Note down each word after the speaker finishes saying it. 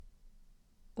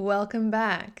Welcome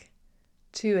back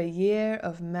to a year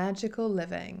of magical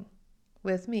living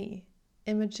with me,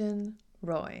 Imogen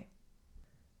Roy.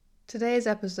 Today's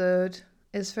episode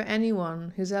is for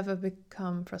anyone who's ever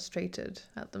become frustrated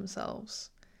at themselves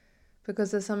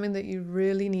because there's something that you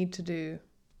really need to do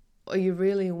or you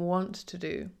really want to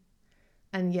do,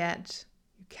 and yet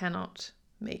you cannot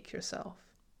make yourself.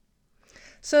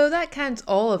 So that counts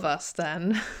all of us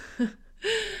then.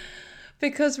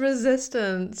 Because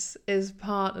resistance is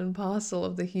part and parcel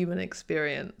of the human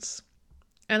experience.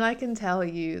 And I can tell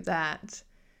you that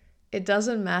it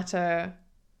doesn't matter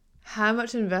how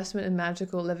much investment in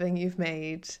magical living you've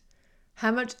made,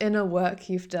 how much inner work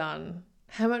you've done,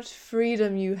 how much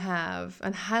freedom you have,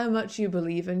 and how much you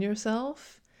believe in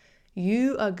yourself,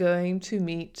 you are going to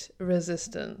meet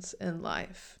resistance in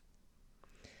life.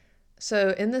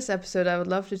 So in this episode, I would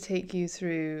love to take you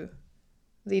through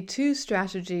the two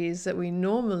strategies that we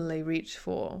normally reach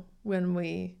for when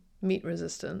we meet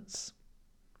resistance.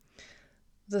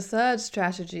 The third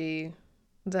strategy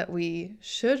that we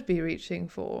should be reaching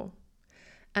for,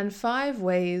 and 5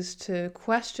 ways to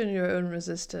question your own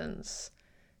resistance,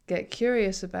 get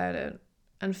curious about it,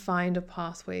 and find a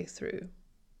pathway through.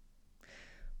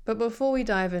 But before we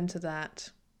dive into that,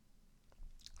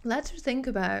 let's think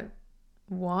about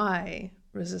why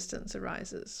resistance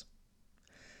arises.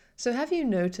 So have you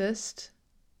noticed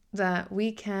that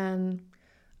we can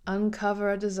uncover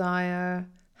a desire,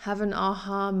 have an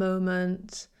aha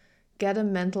moment, get a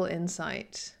mental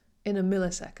insight in a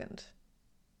millisecond?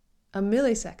 A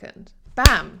millisecond.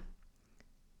 Bam!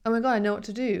 Oh my God, I know what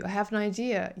to do. I have an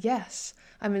idea. Yes,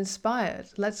 I'm inspired.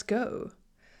 Let's go.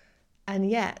 And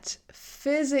yet,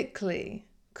 physically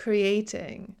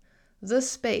creating the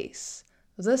space,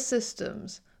 the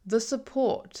systems, the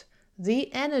support,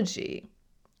 the energy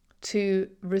to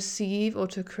receive or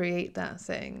to create that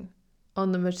thing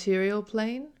on the material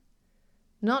plane,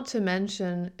 not to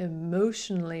mention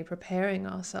emotionally preparing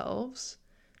ourselves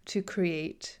to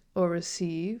create or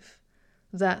receive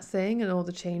that thing and all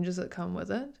the changes that come with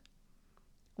it,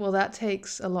 well, that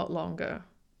takes a lot longer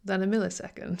than a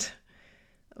millisecond.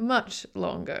 Much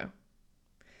longer.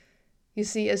 You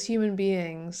see, as human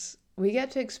beings, we get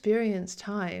to experience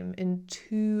time in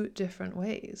 2 different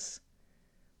ways.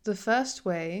 The first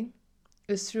way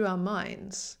is through our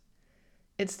minds.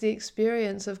 It's the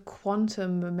experience of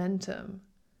quantum momentum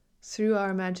through our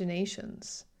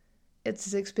imaginations. It's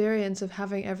this experience of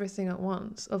having everything at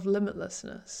once, of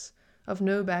limitlessness, of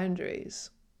no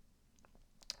boundaries.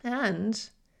 And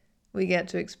we get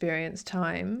to experience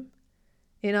time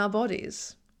in our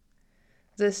bodies.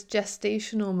 This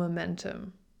gestational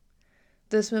momentum.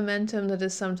 This momentum that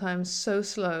is sometimes so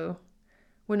slow,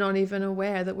 we're not even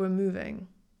aware that we're moving.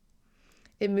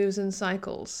 It moves in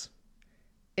cycles.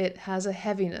 It has a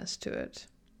heaviness to it.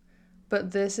 But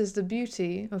this is the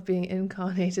beauty of being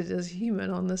incarnated as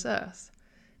human on this earth,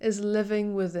 is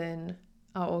living within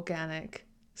our organic,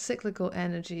 cyclical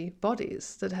energy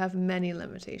bodies that have many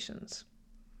limitations.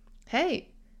 Hey,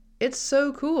 it's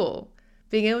so cool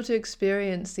being able to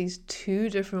experience these 2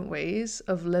 different ways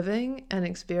of living and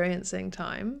experiencing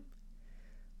time,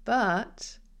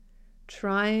 but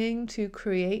trying to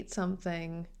create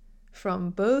something from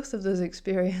both of those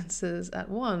experiences at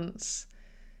once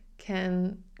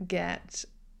can get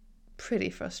pretty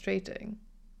frustrating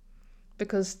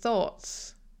because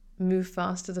thoughts move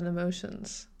faster than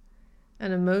emotions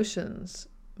and emotions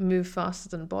move faster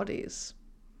than bodies,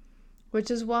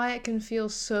 which is why it can feel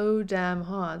so damn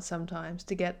hard sometimes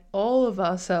to get all of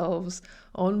ourselves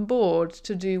on board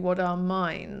to do what our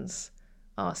minds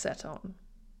are set on.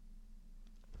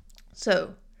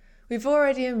 So, we've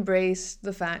already embraced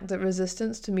the fact that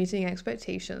resistance to meeting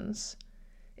expectations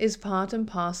is part and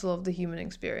parcel of the human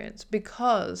experience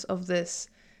because of this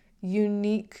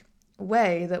unique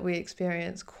way that we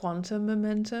experience quantum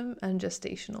momentum and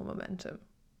gestational momentum.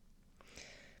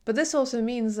 But this also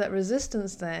means that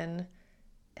resistance then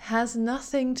has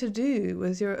nothing to do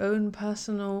with your own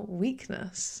personal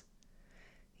weakness.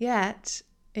 Yet,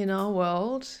 in our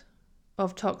world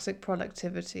of toxic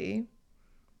productivity,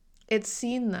 it's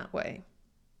seen that way.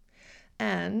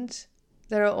 And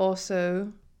there are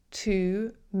also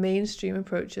 2 mainstream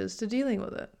approaches to dealing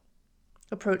with it.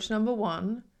 Approach number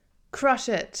 1, crush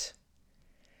it.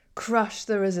 Crush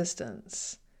the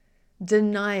resistance.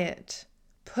 Deny it.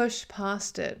 Push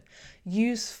past it.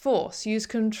 Use force, use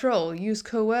control, use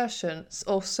coercion,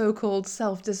 or so-called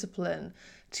self-discipline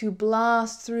to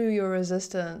blast through your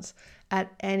resistance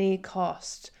at any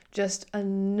cost. Just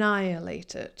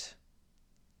annihilate it.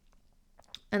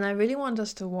 And I really want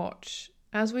us to watch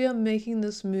as we are making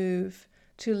this move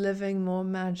to living more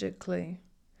magically,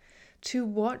 to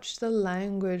watch the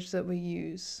language that we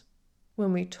use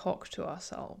when we talk to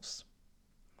ourselves.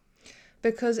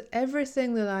 Because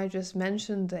everything that I just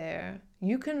mentioned there,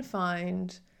 you can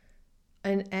find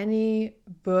in any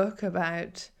book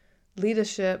about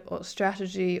leadership or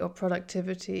strategy or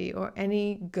productivity or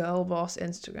any girl boss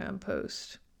Instagram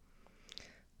post.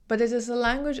 But it is the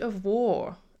language of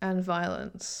war and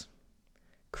violence.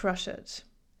 Crush it,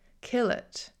 kill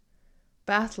it,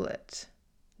 battle it,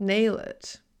 nail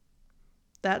it.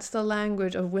 That's the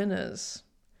language of winners,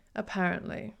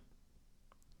 apparently.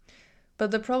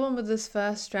 But the problem with this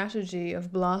first strategy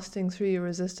of blasting through your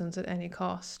resistance at any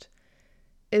cost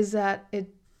is that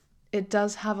it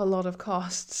does have a lot of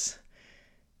costs.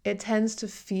 It tends to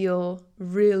feel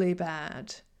really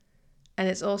bad, and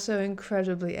it's also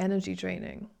incredibly energy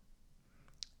draining.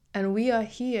 And we are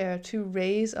here to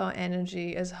raise our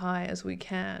energy as high as we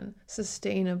can,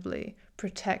 sustainably,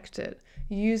 protect it,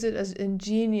 use it as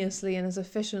ingeniously and as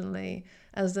efficiently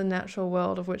as the natural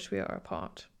world of which we are a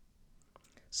part.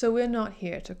 So we're not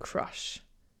here to crush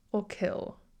or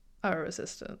kill our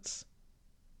resistance.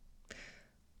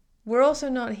 We're also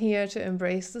not here to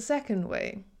embrace the second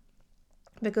way,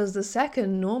 because the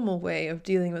second normal way of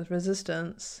dealing with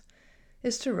resistance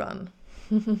is to run.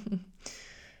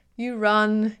 You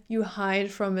run, you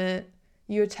hide from it,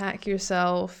 you attack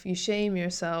yourself, you shame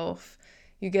yourself,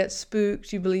 you get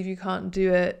spooked, you believe you can't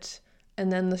do it,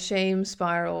 and then the shame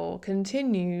spiral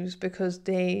continues because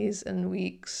days and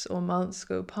weeks or months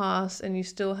go past and you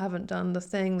still haven't done the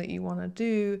thing that you want to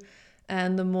do,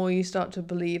 and the more you start to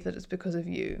believe that it's because of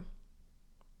you.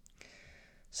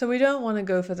 So we don't want to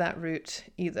go for that route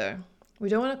either. We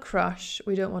don't want to crush,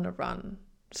 we don't want to run.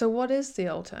 So what is the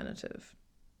alternative?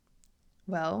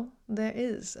 Well, there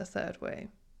is a third way.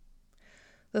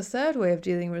 The third way of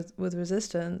dealing with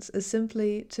resistance is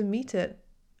simply to meet it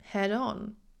head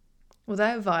on,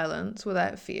 without violence,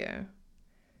 without fear,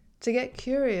 to get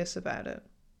curious about it,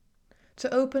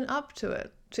 to open up to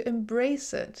it, to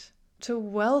embrace it, to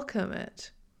welcome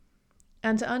it,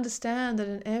 and to understand that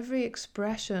in every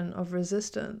expression of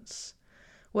resistance,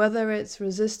 whether it's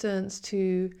resistance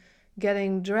to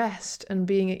getting dressed and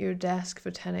being at your desk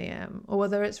for 10 a.m., or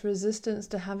whether it's resistance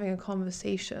to having a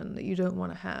conversation that you don't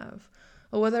want to have,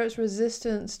 or whether it's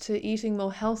resistance to eating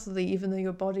more healthily even though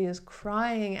your body is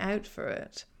crying out for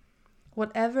it,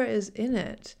 whatever is in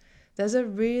it, there's a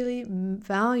really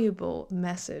valuable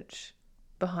message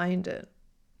behind it.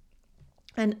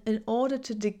 And in order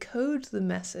to decode the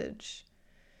message,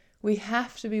 we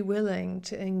have to be willing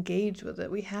to engage with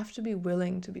it. We have to be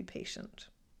willing to be patient.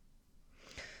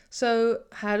 So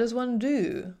how does one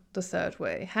do the third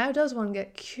way? How does one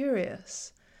get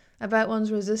curious about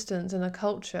one's resistance in a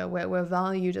culture where we're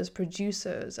valued as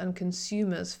producers and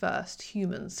consumers first,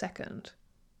 humans second?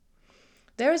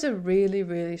 There is a really,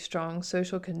 really strong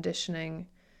social conditioning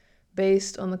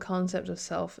based on the concept of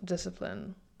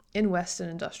self-discipline in Western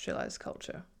industrialized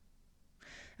culture.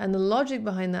 And the logic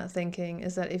behind that thinking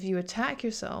is that if you attack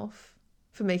yourself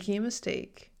for making a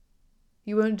mistake,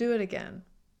 you won't do it again.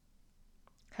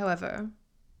 However,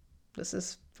 this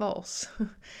is false.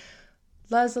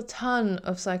 There's a ton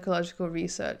of psychological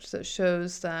research that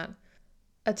shows that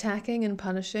attacking and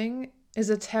punishing is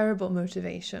a terrible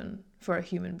motivation for a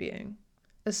human being,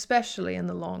 especially in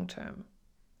the long term.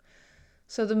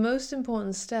 So the most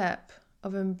important step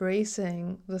of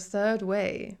embracing the third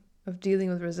way of dealing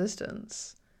with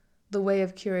resistance, the way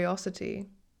of curiosity,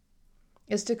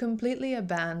 is to completely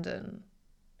abandon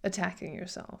attacking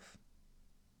yourself,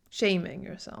 shaming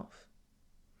yourself.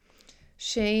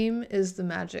 Shame is the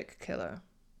magic killer,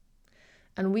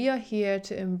 and we are here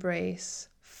to embrace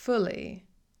fully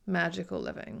magical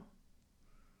living.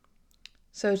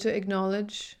 So to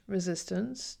acknowledge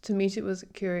resistance, to meet it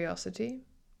with curiosity,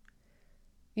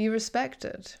 you respect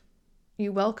it,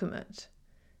 you welcome it,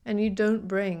 and you don't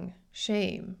bring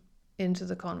shame into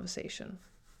the conversation.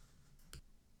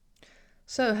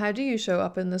 So how do you show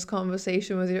up in this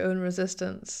conversation with your own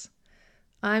resistance?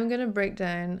 I'm going to break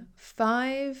down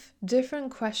 5 different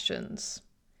questions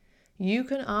you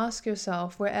can ask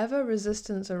yourself wherever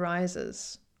resistance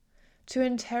arises to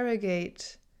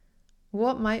interrogate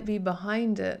what might be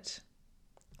behind it,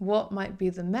 what might be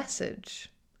the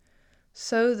message,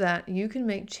 so that you can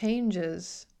make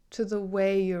changes to the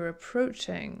way you're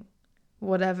approaching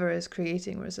whatever is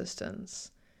creating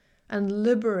resistance and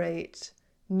liberate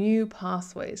new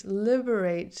pathways,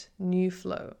 liberate new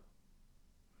flow.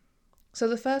 So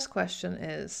the first question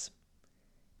is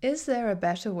there a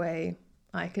better way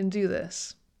I can do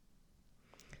this?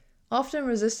 Often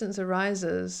resistance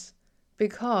arises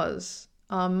because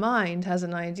our mind has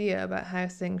an idea about how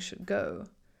things should go,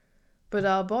 but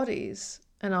our bodies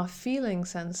and our feeling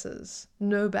senses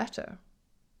know better.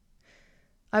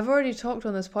 I've already talked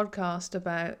on this podcast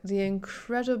about the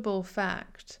incredible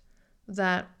fact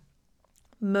that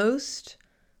most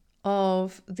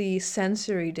of the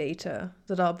sensory data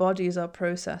that our bodies are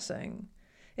processing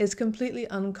is completely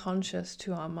unconscious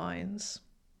to our minds.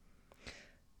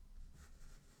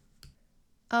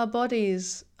 Our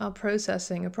bodies are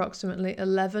processing approximately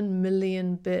 11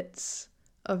 million bits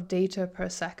of data per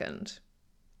second.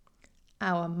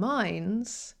 Our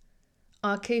minds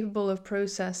are capable of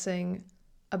processing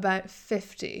about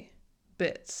 50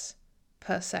 bits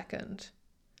per second.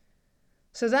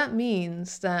 So that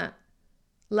means that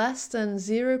less than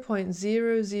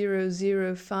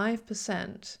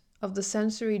 0.0005% of the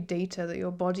sensory data that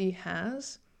your body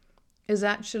has is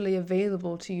actually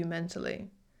available to you mentally.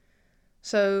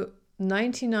 So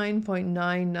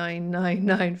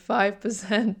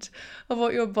 99.99995% of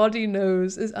what your body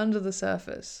knows is under the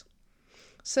surface.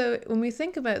 So when we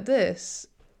think about this,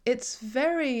 it's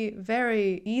very,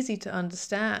 very easy to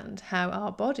understand how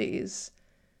our bodies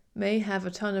may have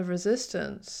a ton of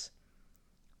resistance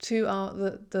to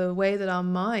the way that our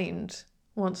mind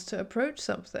wants to approach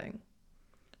something,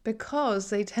 because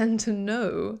they tend to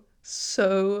know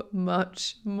so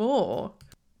much more.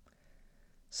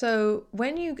 So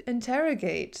when you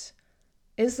interrogate,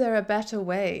 is there a better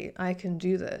way I can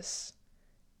do this?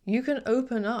 You can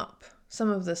open up some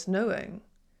of this knowing.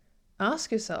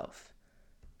 Ask yourself,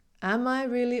 am I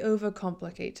really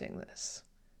overcomplicating this?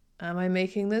 Am I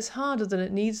making this harder than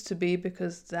it needs to be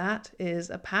because that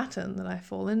is a pattern that I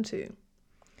fall into?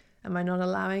 Am I not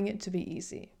allowing it to be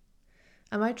easy?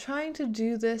 Am I trying to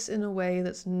do this in a way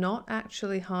that's not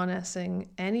actually harnessing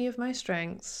any of my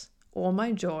strengths or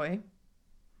my joy?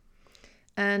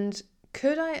 And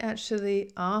could I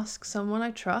actually ask someone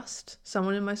I trust,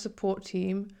 someone in my support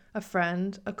team, a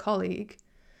friend, a colleague,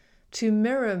 to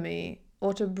mirror me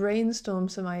or to brainstorm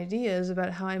some ideas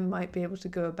about how I might be able to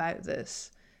go about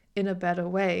this in a better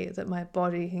way that my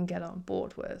body can get on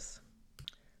board with?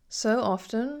 So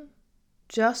often,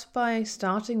 just by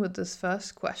starting with this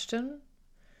first question,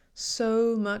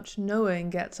 so much knowing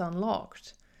gets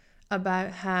unlocked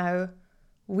about how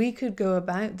we could go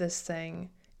about this thing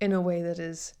in a way that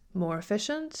is more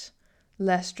efficient,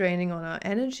 less draining on our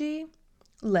energy,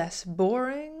 less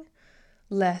boring,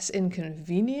 less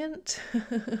inconvenient.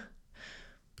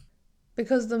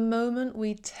 Because the moment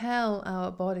we tell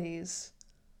our bodies,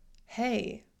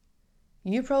 hey,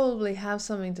 you probably have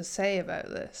something to say about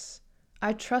this,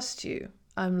 I trust you,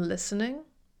 I'm listening,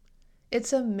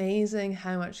 it's amazing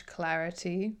how much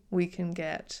clarity we can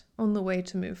get on the way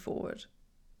to move forward.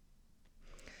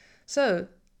 So,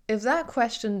 if that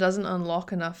question doesn't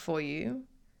unlock enough for you,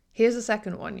 here's a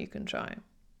second one you can try.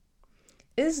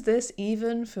 Is this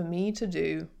even for me to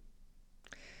do?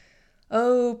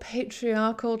 Oh,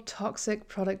 patriarchal toxic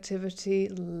productivity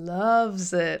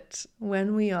loves it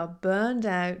when we are burned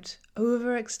out,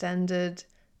 overextended,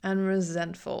 and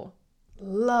resentful.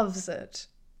 Loves it.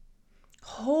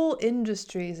 Whole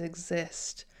industries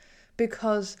exist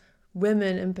because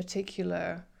women in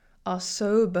particular are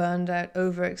so burned out,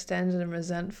 overextended, and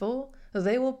resentful that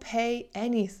they will pay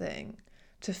anything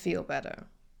to feel better.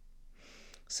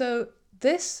 So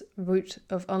this route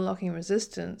of unlocking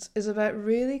resistance is about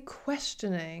really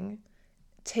questioning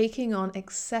taking on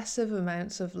excessive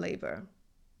amounts of labor.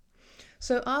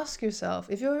 So ask yourself,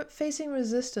 if you're facing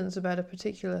resistance about a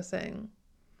particular thing,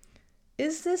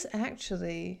 is this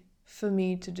actually for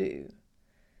me to do?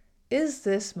 Is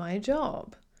this my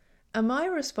job? Am I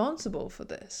responsible for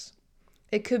this?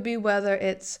 It could be whether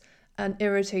it's an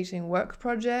irritating work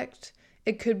project.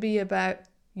 It could be about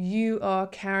you are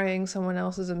carrying someone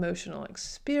else's emotional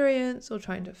experience or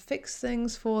trying to fix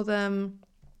things for them.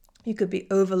 You could be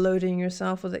overloading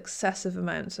yourself with excessive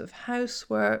amounts of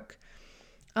housework.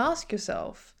 Ask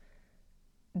yourself,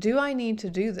 do I need to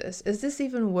do this? Is this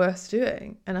even worth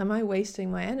doing? And am I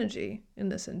wasting my energy in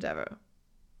this endeavor?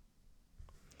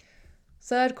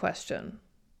 Third question.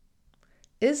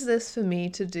 Is this for me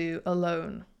to do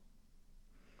alone?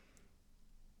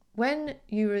 When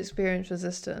you experience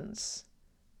resistance,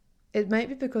 it might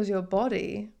be because your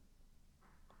body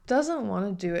doesn't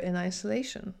want to do it in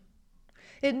isolation.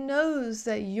 It knows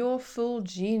that your full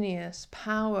genius,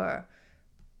 power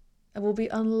will be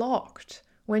unlocked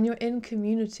when you're in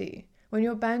community, when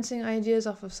you're bouncing ideas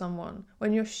off of someone,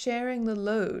 when you're sharing the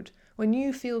load, when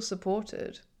you feel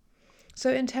supported.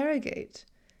 So interrogate.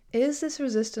 Is this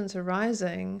resistance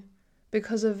arising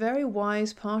because a very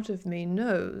wise part of me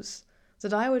knows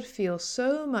that I would feel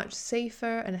so much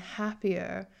safer and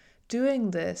happier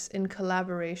doing this in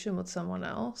collaboration with someone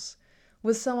else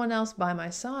by my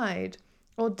side,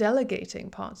 or delegating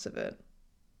parts of it.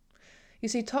 You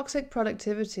see, toxic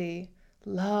productivity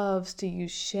loves to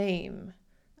use shame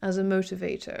as a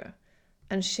motivator,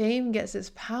 and shame gets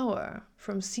its power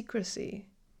from secrecy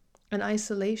and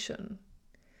isolation.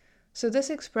 So this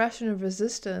expression of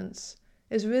resistance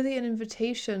is really an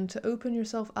invitation to open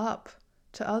yourself up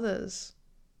to others,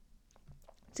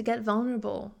 to get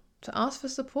vulnerable, to ask for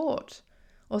support,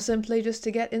 or simply just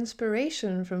to get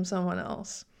inspiration from someone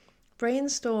else.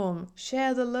 Brainstorm,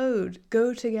 share the load,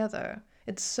 go together.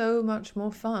 It's so much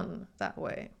more fun that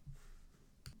way.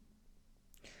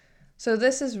 So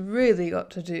this has really got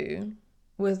to do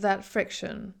with that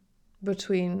friction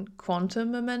between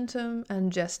quantum momentum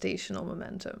and gestational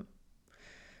momentum.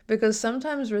 Because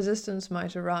sometimes resistance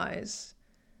might arise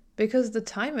because the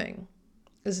timing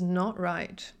is not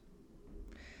right.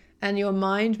 And your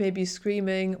mind may be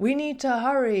screaming, we need to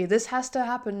hurry, this has to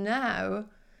happen now.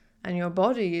 And your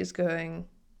body is going,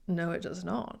 no, it does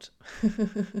not.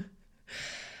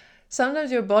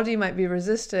 Sometimes your body might be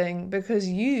resisting because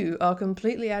you are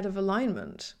completely out of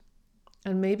alignment.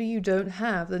 And maybe you don't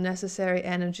have the necessary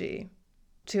energy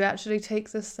to actually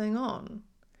take this thing on.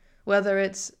 Whether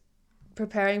it's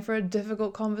preparing for a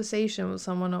difficult conversation with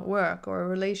someone at work or a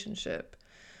relationship,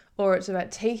 or it's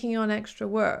about taking on extra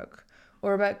work,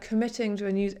 or about committing to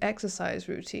a new exercise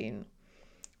routine.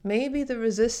 Maybe the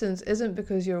resistance isn't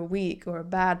because you're weak or a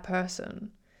bad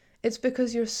person. It's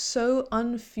because you're so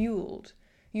unfueled.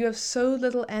 You have so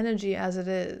little energy as it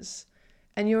is,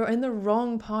 and you're in the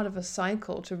wrong part of a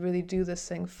cycle to really do this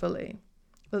thing fully.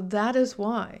 But that is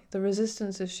why the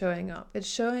resistance is showing up. It's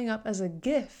showing up as a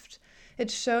gift.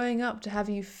 It's showing up to have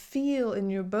you feel in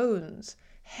your bones,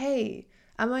 hey,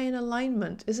 am I in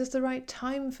alignment? Is this the right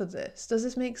time for this? Does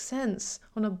this make sense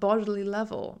on a bodily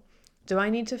level? Do I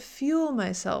need to fuel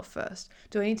myself first?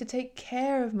 Do I need to take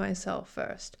care of myself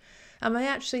first? Am I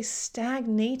actually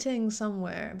stagnating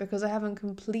somewhere because I haven't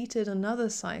completed another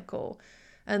cycle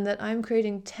and that I'm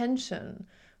creating tension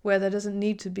where there doesn't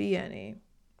need to be any?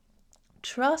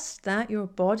 Trust that your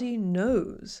body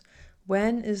knows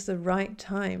when is the right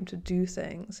time to do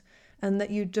things and that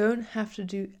you don't have to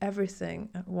do everything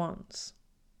at once.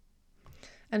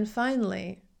 And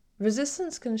finally,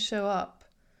 resistance can show up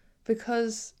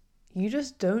because you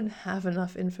just don't have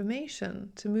enough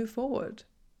information to move forward.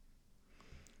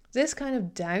 This kind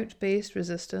of doubt-based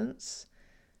resistance,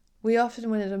 we often,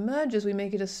 when it emerges, we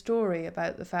make it a story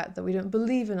about the fact that we don't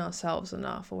believe in ourselves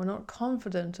enough, or we're not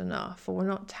confident enough, or we're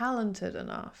not talented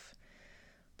enough.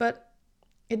 But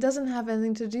it doesn't have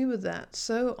anything to do with that.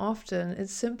 So often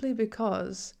it's simply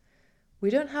because we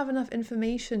don't have enough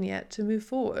information yet to move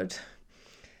forward.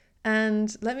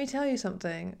 And let me tell you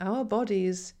something, our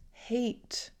bodies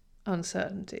hate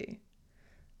uncertainty.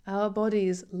 Our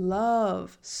bodies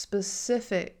love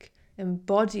specific,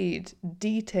 embodied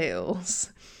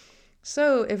details.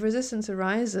 So if resistance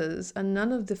arises and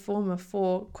none of the former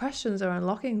 4 questions are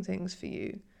unlocking things for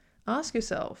you, ask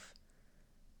yourself,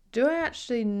 do I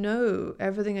actually know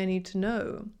everything I need to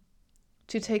know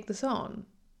to take this on?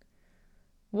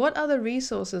 What other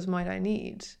resources might I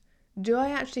need? Do I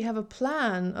actually have a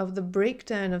plan of the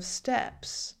breakdown of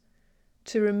steps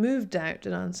to remove doubt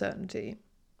and uncertainty?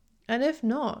 And if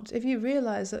not, if you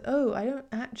realize that, oh, I don't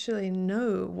actually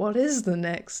know what is the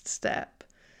next step,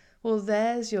 well,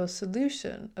 there's your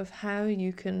solution of how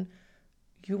you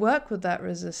work with that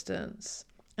resistance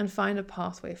and find a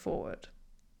pathway forward.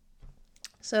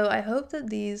 So I hope that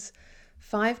these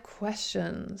 5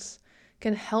 questions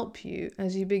can help you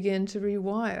as you begin to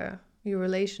rewire your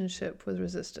relationship with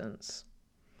resistance.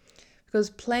 Because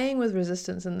playing with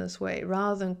resistance in this way,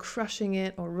 rather than crushing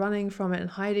it or running from it and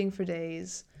hiding for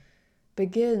days,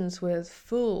 begins with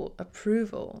full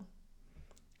approval.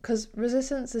 Because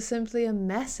resistance is simply a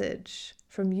message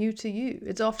from you to you.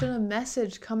 It's often a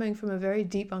message coming from a very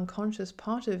deep unconscious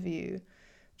part of you,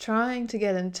 trying to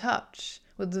get in touch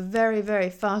with the very, very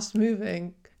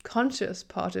fast-moving conscious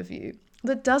part of you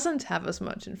that doesn't have as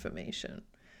much information,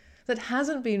 that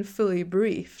hasn't been fully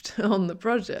briefed on the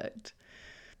project.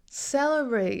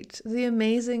 Celebrate the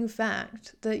amazing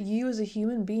fact that you as a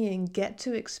human being get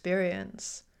to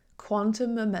experience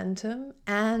quantum momentum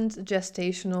and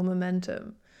gestational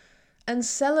momentum. And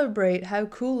celebrate how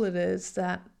cool it is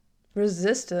that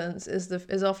resistance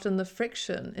is often the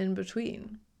friction in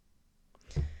between.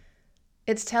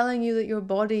 It's telling you that your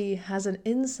body has an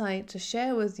insight to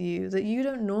share with you that you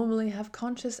don't normally have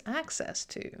conscious access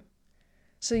to.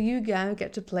 So you now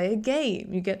get to play a game.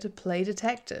 You get to play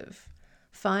detective.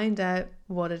 Find out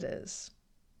what it is.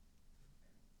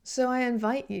 So I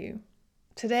invite you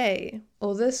today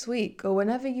or this week or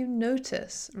whenever you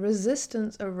notice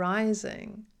resistance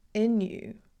arising in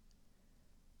you,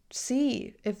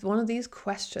 See if one of these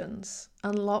questions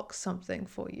unlocks something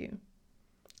for you.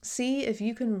 See if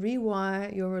you can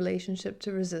rewire your relationship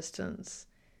to resistance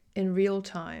in real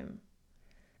time.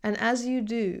 And as you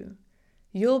do,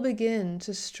 you'll begin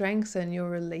to strengthen your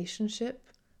relationship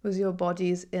with your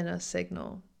body's inner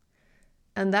signal.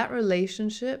 And that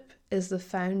relationship is the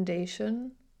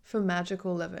foundation for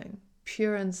magical living,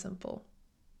 pure and simple.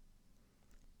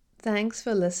 Thanks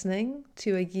for listening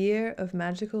to A Year of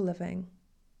Magical Living.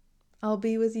 I'll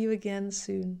be with you again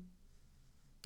soon.